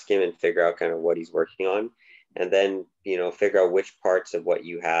can ask him and figure out kind of what he's working on, and then, you know, figure out which parts of what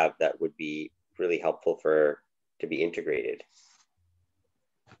you have that would be really helpful to be integrated,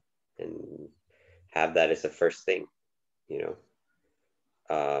 and have that as the first thing, you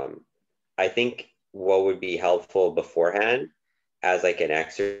know. I think what would be helpful beforehand as like an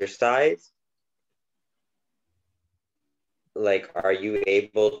exercise, like, are you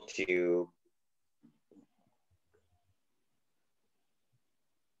able to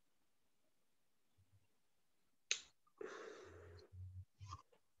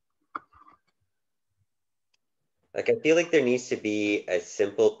like, I feel like there needs to be a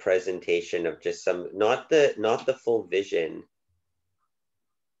simple presentation of just some, not the full vision,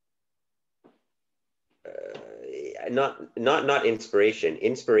 not inspiration.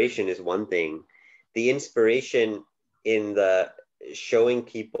 Inspiration is one thing. The inspiration in the showing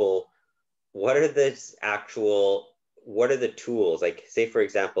people what are the tools, like, say for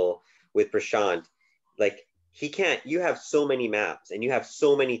example with Prashant, like, you have so many maps and you have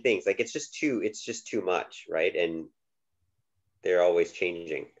so many things, like it's just too much, right? And they're always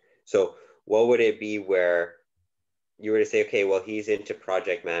changing. So what would it be where you were to say, okay, well, he's into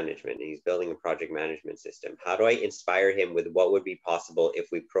project management and he's building a project management system. How do I inspire him with what would be possible if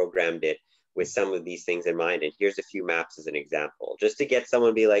we programmed it with some of these things in mind? And here's a few maps as an example, just to get someone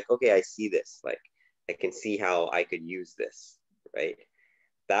to be like, okay, I see this, like, I can see how I could use this, right?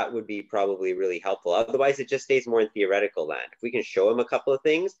 That would be probably really helpful. Otherwise, it just stays more in theoretical land. If we can show him a couple of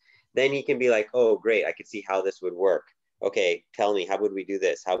things, then he can be like, oh, great, I could see how this would work. Okay, tell me, how would we do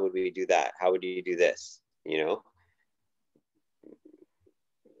this? How would we do that? How would you do this? You know?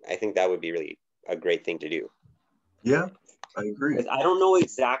 I think that would be really a great thing to do. Yeah, I agree. Because I don't know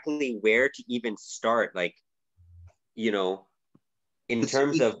exactly where to even start, like, you know, in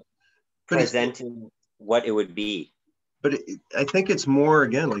terms of presenting what it would be. But I think it's more,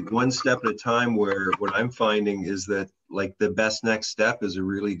 again, like one step at a time, where what I'm finding is that, like, the best next step is a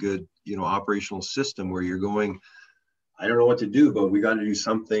really good, you know, operational system where you're going, I don't know what to do, but we got to do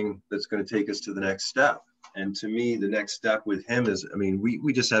something that's going to take us to the next step. And to me, the next step with him is, I mean,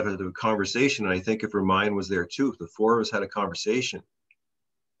 we just had a conversation. And I think if Ryan was there too, if the four of us had a conversation.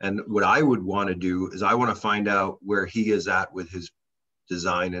 And what I would want to do is I want to find out where he is at with his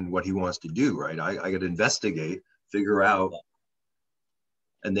design and what he wants to do, right? I got to investigate, figure out,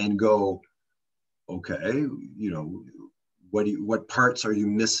 and then go, okay, you know, what parts are you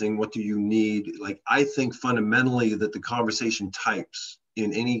missing? What do you need? Like, I think fundamentally that the conversation types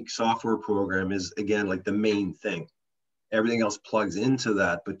in any software program is, again, like the main thing. Everything else plugs into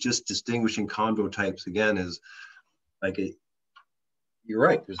that, but just distinguishing convo types again is like you're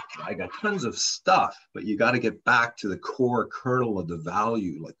right. I got tons of stuff, but you got to get back to the core kernel of the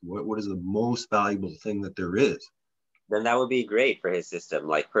value. Like what is the most valuable thing that there is? Then that would be great for his system,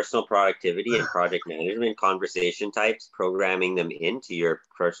 like personal productivity and project management conversation types, programming them into your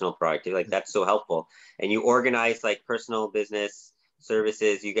personal productivity. Like that's so helpful. And you organize like personal, business,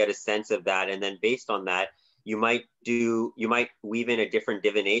 services, you get a sense of that. And then based on that, you might weave in a different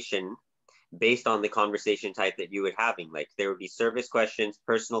divination based on the conversation type that you would having. Like there would be service questions,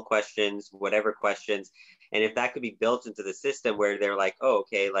 personal questions, whatever questions. And if that could be built into the system where they're like, oh,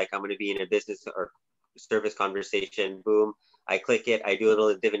 okay, like I'm going to be in a business or service conversation, boom, I click it, I do a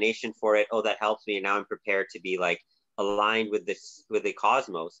little divination for it. Oh, that helps me. And now I'm prepared to be like aligned with the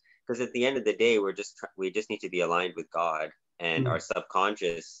cosmos. Because at the end of the day, we just need to be aligned with God, and our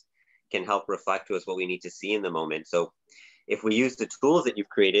subconscious can help reflect to us what we need to see in the moment. So if we use the tools that you've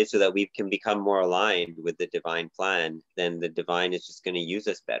created so that we can become more aligned with the divine plan, then the divine is just going to use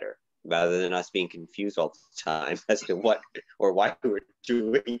us better rather than us being confused all the time as to what or why we're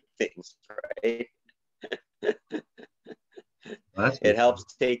doing things, right? It helps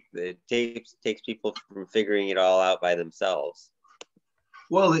takes people from figuring it all out by themselves.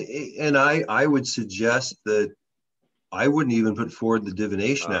 Well, and I would suggest that I wouldn't even put forward the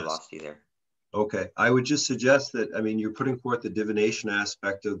divination. I lost you there. Okay, I would just suggest that, I mean, you're putting forth the divination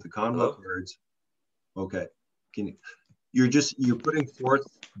aspect of the convo cards. Okay, you're putting forth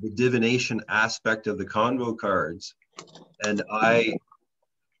the divination aspect of the convo cards, and I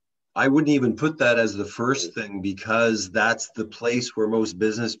wouldn't even put that as the first thing, because that's the place where most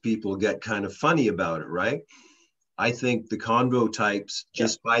business people get kind of funny about it, right? I think the convo types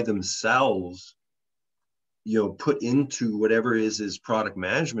just by themselves, put into whatever is his product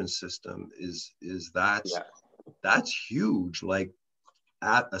management system that's huge. Like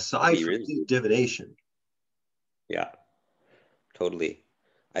aside from really divination. Yeah, totally.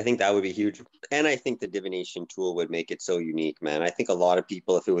 I think that would be huge. And I think the divination tool would make it so unique, man. I think a lot of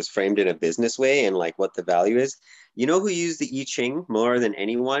people, if it was framed in a business way and like what the value is, who used the I Ching more than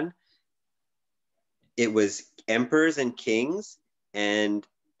anyone? It was emperors and kings and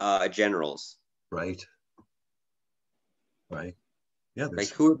generals. Right. Yeah. Like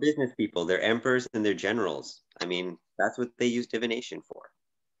who are business people? They're emperors and they're generals. I mean, that's what they use divination for.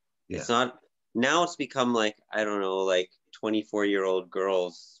 Yeah. It's not, now it's become like, I don't know, like 24-year-old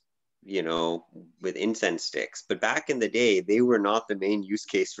girls, with incense sticks. But back in the day, they were not the main use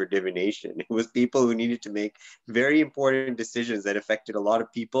case for divination. It was people who needed to make very important decisions that affected a lot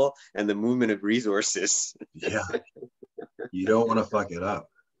of people and the movement of resources. Yeah. You don't want to fuck it up.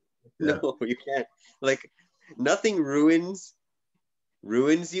 Yeah. No, you can't. Like nothing ruins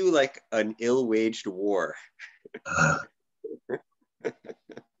you like an ill-waged war.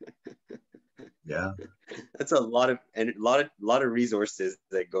 Yeah, that's a lot of resources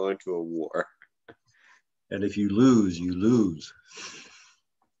that go into a war. And if you lose, you lose.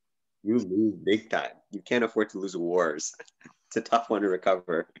 You lose big time. You can't afford to lose wars. It's a tough one to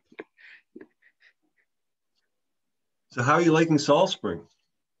recover. So how are you liking Salt Spring?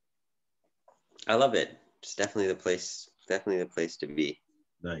 I love it. It's definitely the place to be.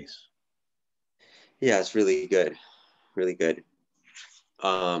 Nice. Yeah, it's really good. Really good.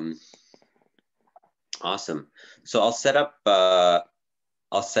 Awesome. So I'll set up a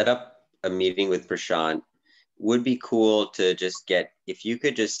meeting with Prashant. Would be cool to just if you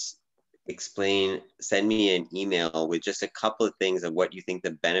could just send me an email with just a couple of things of what you think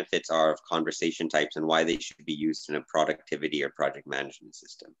the benefits are of conversation types and why they should be used in a productivity or project management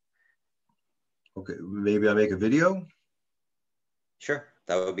system. Okay, maybe I make a video? Sure,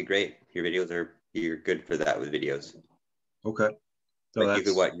 that would be great. You're good for that with videos. Okay. So like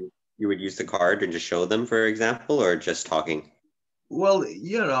you would use the card and just show them, for example, or just talking? Well,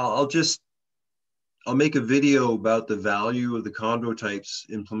 I'll make a video about the value of the convo types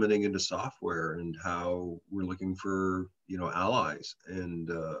implementing into software and how we're looking for, allies and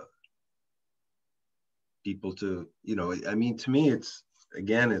people to, to me,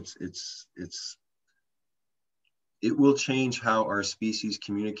 it will change how our species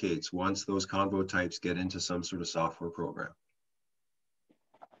communicates once those convo types get into some sort of software program.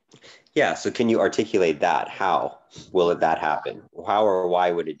 Yeah. So can you articulate that? How will that happen? How or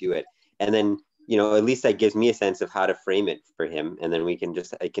why would it do it? And then, at least that gives me a sense of how to frame it for him. And then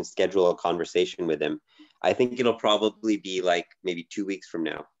I can schedule a conversation with him. I think it'll probably be like maybe 2 weeks from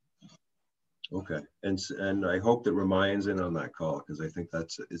now. Okay. And I hope that Ramayan's in on that call, because I think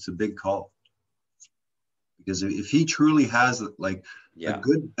it's a big call. Because if he truly has like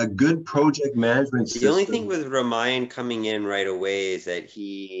a good project management The system. only thing with Ramayan coming in right away is that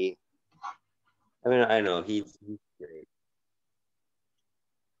I know he's great.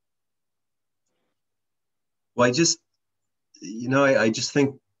 Well, I just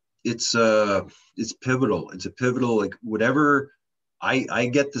think it's pivotal. It's a pivotal, like whatever. I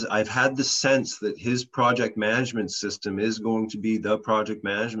get this. I've had the sense that his project management system is going to be the project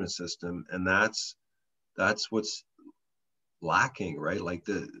management system, and that's what's lacking, right? Like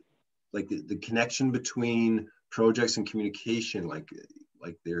the connection between projects and communication, like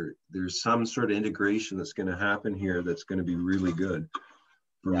there's some sort of integration that's going to happen here that's going to be really good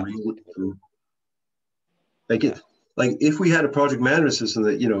like if we had a project management system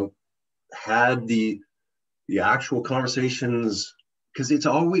that had the actual conversations, because it's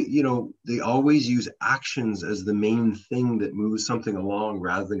always they always use actions as the main thing that moves something along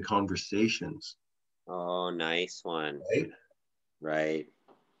rather than conversations. Oh, nice one. Right.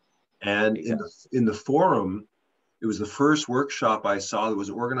 And exactly. in the forum, it was the first workshop I saw that was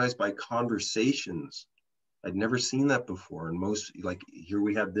organized by conversations. I'd never seen that before. And most, like, here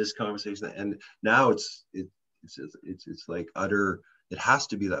we have this conversation, and now it's like utter. It has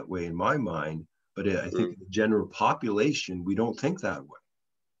to be that way in my mind, but I think the general population, we don't think that way.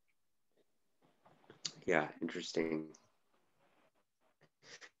 Yeah, interesting.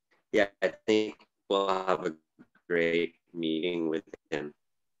 Yeah, I think we'll have a great meeting with him.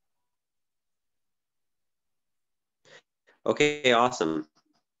 Okay, awesome.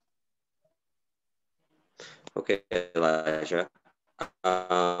 Okay, Elijah.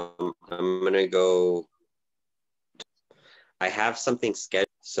 I'm gonna go. I have something scheduled,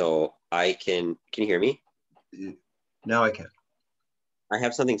 so I can you hear me? Now I can. I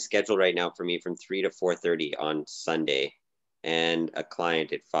have something scheduled right now for me from 3 to 4:30 on Sunday, and a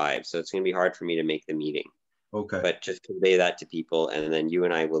client at 5. So it's gonna be hard for me to make the meeting. Okay. But just convey that to people, and then you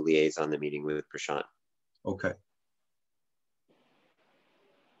and I will liaise on the meeting with Prashant. Okay.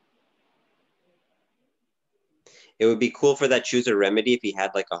 It would be cool for that choose a remedy if he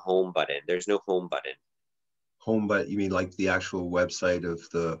had like a home button. There's no home button. Home button? You mean like the actual website of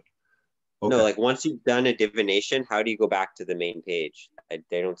the? Okay. No, like once you've done a divination, how do you go back to the main page?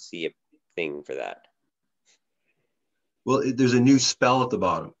 They don't see a thing for that. Well, there's a new spell at the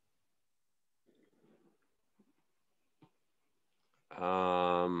bottom.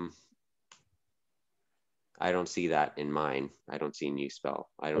 I don't see that in mine. I don't see a new spell.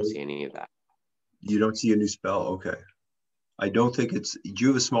 I don't see any of that. You don't see a new spell? Okay. I don't think it's. Do you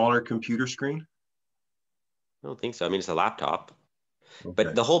have a smaller computer screen? I don't think so. I mean, it's a laptop. Okay.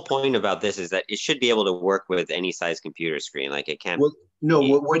 But the whole point about this is that it should be able to work with any size computer screen. Like it can't. Well, no,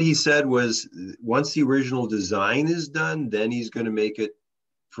 what he said was once the original design is done, then he's going to make it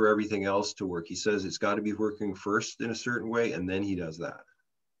for everything else to work. He says it's got to be working first in a certain way, and then he does that.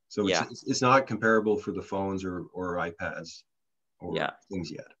 So it's not comparable for the phones or iPads or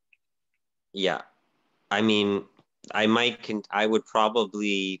things yet. Yeah. I mean, I would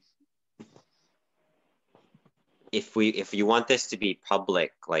probably, if you want this to be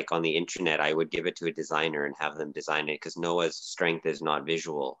public, like on the internet, I would give it to a designer and have them design it, because Noah's strength is not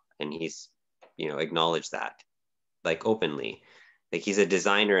visual, and he's, acknowledged that, like openly. Like he's a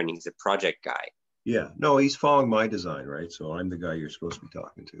designer and he's a project guy. Yeah, no, he's following my design, right? So I'm the guy you're supposed to be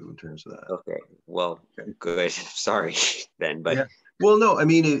talking to in terms of that. Okay, well, good. Sorry then, but. Yeah. Well, no, I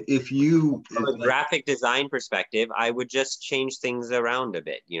mean, if you from a graphic design perspective, I would just change things around a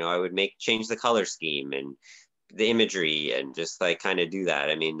bit. I would change the color scheme and the imagery and just like kind of do that.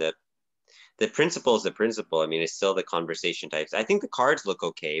 I mean, the principle is the principle. I mean, it's still the conversation types. I think the cards look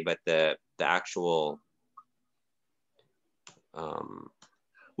okay, but the actual.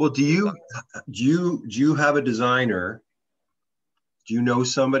 Well, do you have a designer? Do you know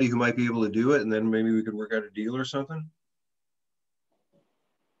somebody who might be able to do it, and then maybe we could work out a deal or something?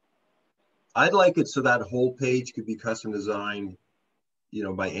 I'd like it so that whole page could be custom designed,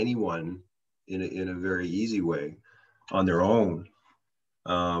 by anyone in a very easy way on their own.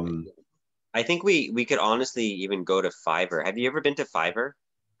 I think we could honestly even go to Fiverr. Have you ever been to Fiverr,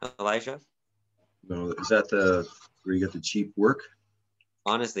 Elijah? No, is that where you get the cheap work?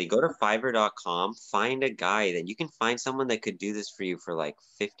 Honestly, go to fiverr.com, find a guy that you can find someone that could do this for you for like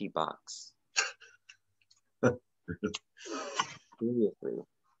 $50. Seriously.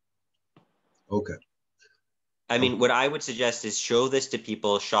 Okay. I mean, what I would suggest is show this to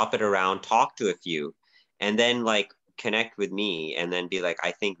people, shop it around, talk to a few, and then like connect with me and then be like,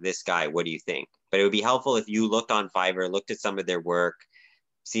 I think this guy, what do you think? But it would be helpful if you looked on Fiverr, looked at some of their work,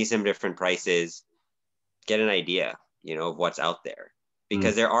 see some different prices, get an idea, you know, of what's out there.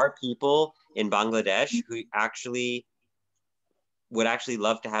 Because there are people in Bangladesh who actually would actually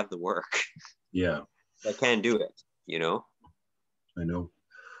love to have the work. Yeah. But can't do it, you know? I know.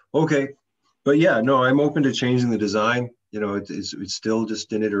 Okay. But yeah, no, I'm open to changing the design. You know, it's still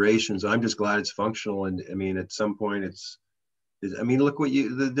just in iterations. I'm just glad it's functional. And I mean, at some point I mean, look what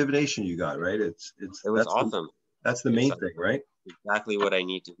the divination you got, right? It was awesome. That's the main thing, right? Exactly what I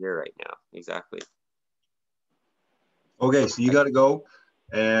need to hear right now. Exactly. Okay, so you got to go.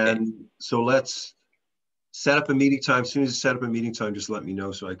 And so let's set up a meeting time. As soon as you set up a meeting time, just let me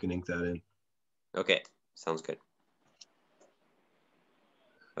know so I can ink that in. Okay, sounds good.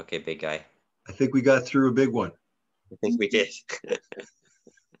 Okay, big guy. I think we got through a big one. I think we did.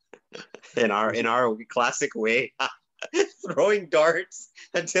 in our classic way, throwing darts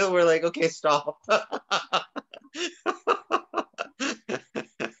until we're like, okay, stop.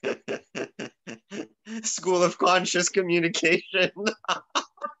 School of Conscious Communication.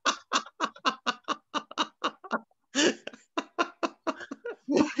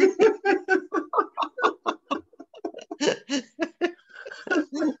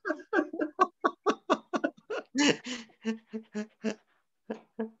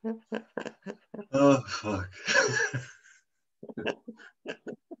 Oh, fuck.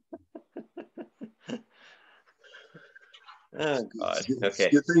 Oh, God. Okay.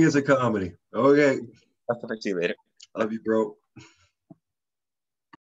 Good thing it's a comedy. Okay. I'll talk to you later. Love you, bro.